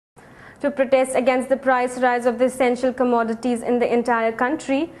To protest against the price rise of the essential commodities in the entire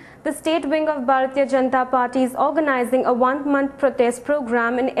country, the state wing of Bharatiya Janata Party is organizing a one-month protest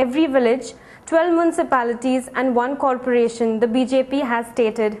program in every village, 12 municipalities and 1 corporation, the BJP has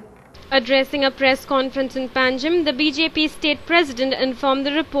stated. Addressing a press conference in Panjim, the BJP state president informed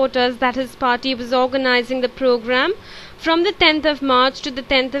the reporters that his party was organizing the program from the 10th of March to the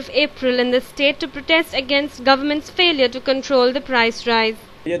 10th of April in the state to protest against government's failure to control the price rise.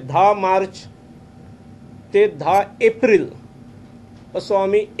 10 March ते 10 April असो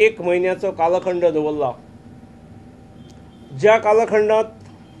आम्ही 1 महिन्याचो कालखंड दवरला. ज्या कालखंडात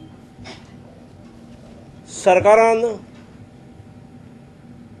सरकारान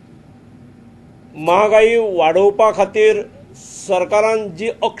महागाई वाडोवपा खातीर सरकारान जी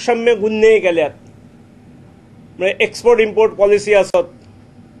अक्षम्य गुन्हे केल्यात, म्हणजे एक्सपोर्ट इम्पोर्ट पॉलिसी आसत,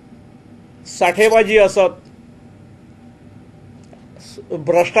 साठेबाजी आसत,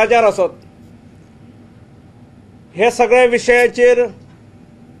 भ्रष्टाचार आसत, हे सगळ्या विशयाचेर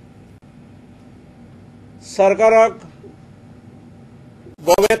सरकाराक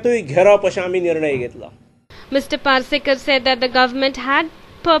गोव्यातूय घेरप अशें आमी निर्णय घेतला. Mr. Parsekar said that the government had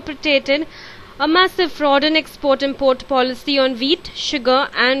perpetrated a massive fraud in export-import policy on wheat, sugar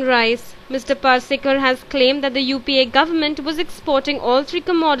and rice. Mr. Parsekar has claimed that the UPA government was exporting all 3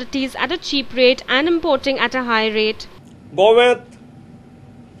 commodities at a cheap rate and importing at a high rate. गोव्यात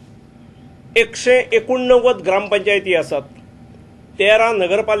 189 ग्रामपंचायती आसात, 13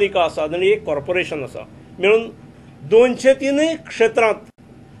 नगरपालिका आसात आणि 1 corporation आसा. मिळून 203 क्षेत्रांत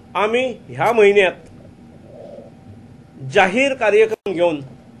आम्ही ह्या महिन्यात जाहीर कार्यक्रम घेऊन,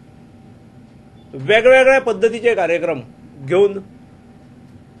 वेगवेगळ्या पद्धतीचे कार्यक्रम घेऊन,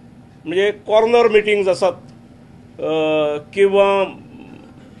 म्हणजे कॉर्नर मिटिंग्स असत किंवा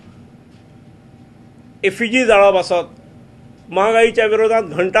एफिजी जाळप असत, महागाईच्या विरोधात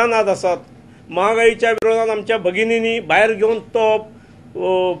घंटानाद असत, महागाईच्या विरोधात आमच्या भगिनींनी भायर घेऊन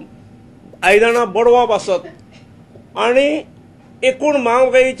तो आयदनां बडवप असत आणि एकूण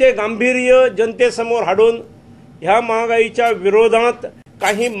महागाईचे गांभीर्य जनतेसमोर हाडून ह्या महागाईच्या विरोधात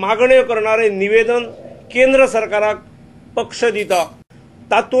काही मागण्यो करणारे निवेदन केंद्र सरकाराक पक्ष दिता.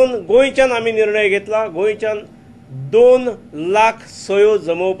 तातून गोंयच्यान आमी निर्णय घेतला. गोंयच्यान 2 लाख सयो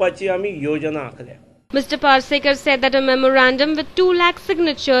जमोवपाची आमी योजना आखल्या. Mr. Parsekar said that a memorandum with 2 lakh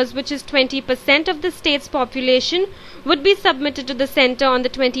signatures, which is 20% of the state's population, would be submitted to the centre on the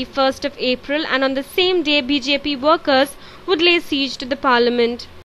 21st of April, and on the same day BJP workers would lay siege to the parliament.